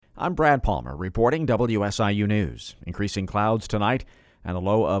I'm Brad Palmer reporting WSIU News. Increasing clouds tonight and a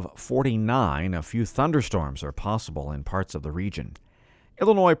low of 49. A few thunderstorms are possible in parts of the region.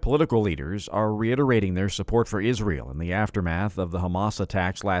 Illinois political leaders are reiterating their support for Israel in the aftermath of the Hamas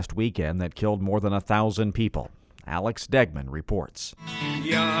attacks last weekend that killed more than 1,000 people. Alex Degman reports.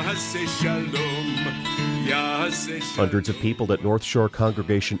 Hundreds of people at North Shore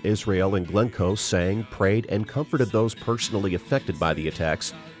Congregation Israel in Glencoe sang, prayed, and comforted those personally affected by the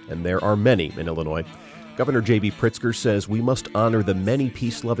attacks, and there are many in Illinois. Governor J.B. Pritzker says we must honor the many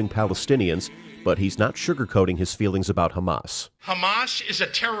peace-loving Palestinians, but he's not sugarcoating his feelings about Hamas. Hamas is a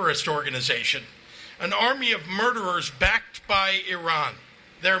terrorist organization, an army of murderers backed by Iran.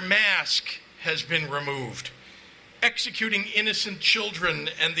 Their mask has been removed. Executing innocent children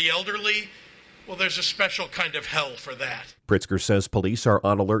and the elderly, well, there's a special kind of hell for that. Pritzker says police are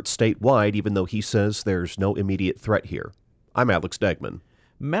on alert statewide, even though he says there's no immediate threat here. I'm Alex Degman.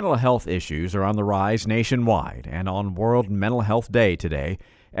 Mental health issues are on the rise nationwide, and on World Mental Health Day today,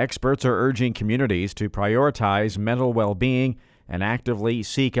 experts are urging communities to prioritize mental well-being and actively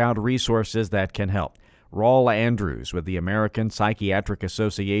seek out resources that can help. Raul Andrews with the American Psychiatric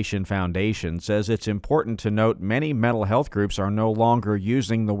Association Foundation says it's important to note many mental health groups are no longer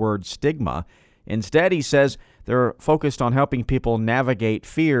using the word stigma. Instead, he says they're focused on helping people navigate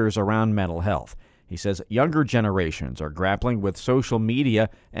fears around mental health. He says younger generations are grappling with social media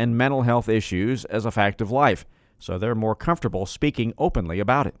and mental health issues as a fact of life, so they're more comfortable speaking openly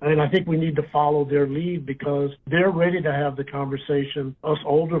about it. And I think we need to follow their lead because they're ready to have the conversation. Us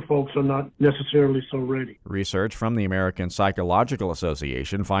older folks are not necessarily so ready. Research from the American Psychological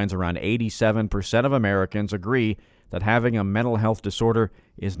Association finds around 87% of Americans agree that having a mental health disorder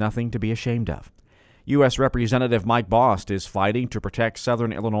is nothing to be ashamed of. U.S. Representative Mike Bost is fighting to protect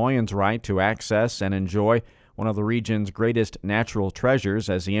Southern Illinoisans' right to access and enjoy one of the region's greatest natural treasures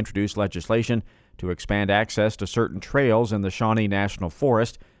as he introduced legislation to expand access to certain trails in the Shawnee National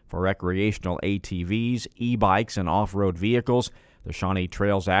Forest for recreational ATVs, e-bikes, and off-road vehicles. The Shawnee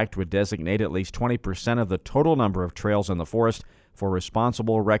Trails Act would designate at least 20% of the total number of trails in the forest for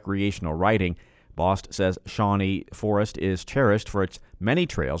responsible recreational riding. Bost says Shawnee Forest is cherished for its many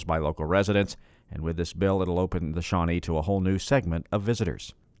trails by local residents, and with this bill, it'll open the Shawnee to a whole new segment of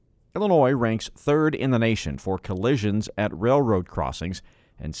visitors. Illinois ranks third in the nation for collisions at railroad crossings,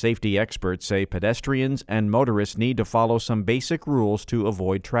 and safety experts say pedestrians and motorists need to follow some basic rules to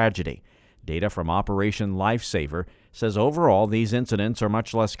avoid tragedy. Data from Operation Lifesaver says overall these incidents are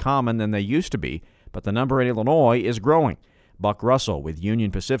much less common than they used to be, but the number in Illinois is growing. Buck Russell with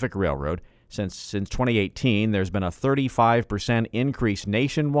Union Pacific Railroad Since 2018, there's been a 35% increase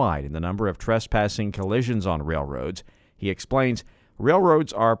nationwide in the number of trespassing collisions on railroads. He explains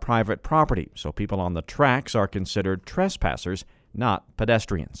railroads are private property, so people on the tracks are considered trespassers, not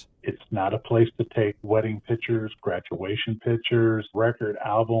pedestrians. It's not a place to take wedding pictures, graduation pictures, record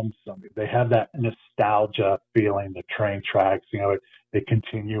albums. They have that nostalgia feeling, the train tracks, they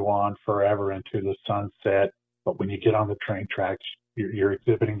continue on forever into the sunset. But when you get on the train tracks, you're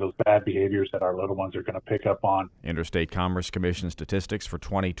exhibiting those bad behaviors that our little ones are going to pick up on. Interstate Commerce Commission statistics for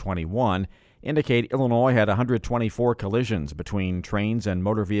 2021 indicate Illinois had 124 collisions between trains and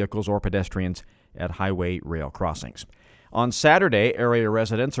motor vehicles or pedestrians at highway rail crossings. On Saturday, area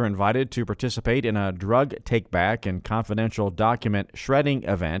residents are invited to participate in a drug take-back and confidential document shredding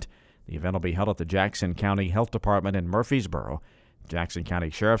event. The event will be held at the Jackson County Health Department in Murfreesboro. Jackson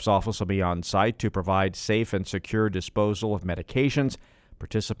County Sheriff's Office will be on site to provide safe and secure disposal of medications.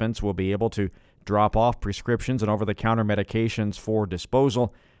 Participants will be able to drop off prescriptions and over-the-counter medications for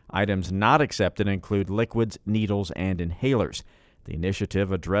disposal. Items not accepted include liquids, needles, and inhalers. The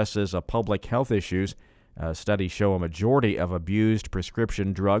initiative addresses public health issues. Studies show a majority of abused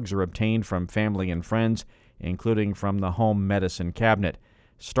prescription drugs are obtained from family and friends, including from the home medicine cabinet.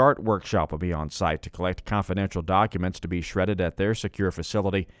 START Workshop will be on site to collect confidential documents to be shredded at their secure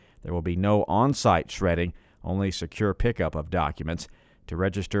facility. There will be no on-site shredding, only secure pickup of documents. To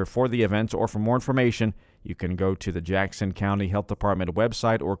register for the events or for more information, you can go to the Jackson County Health Department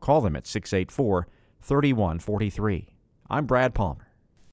website or call them at 684-3143. I'm Brad Palmer.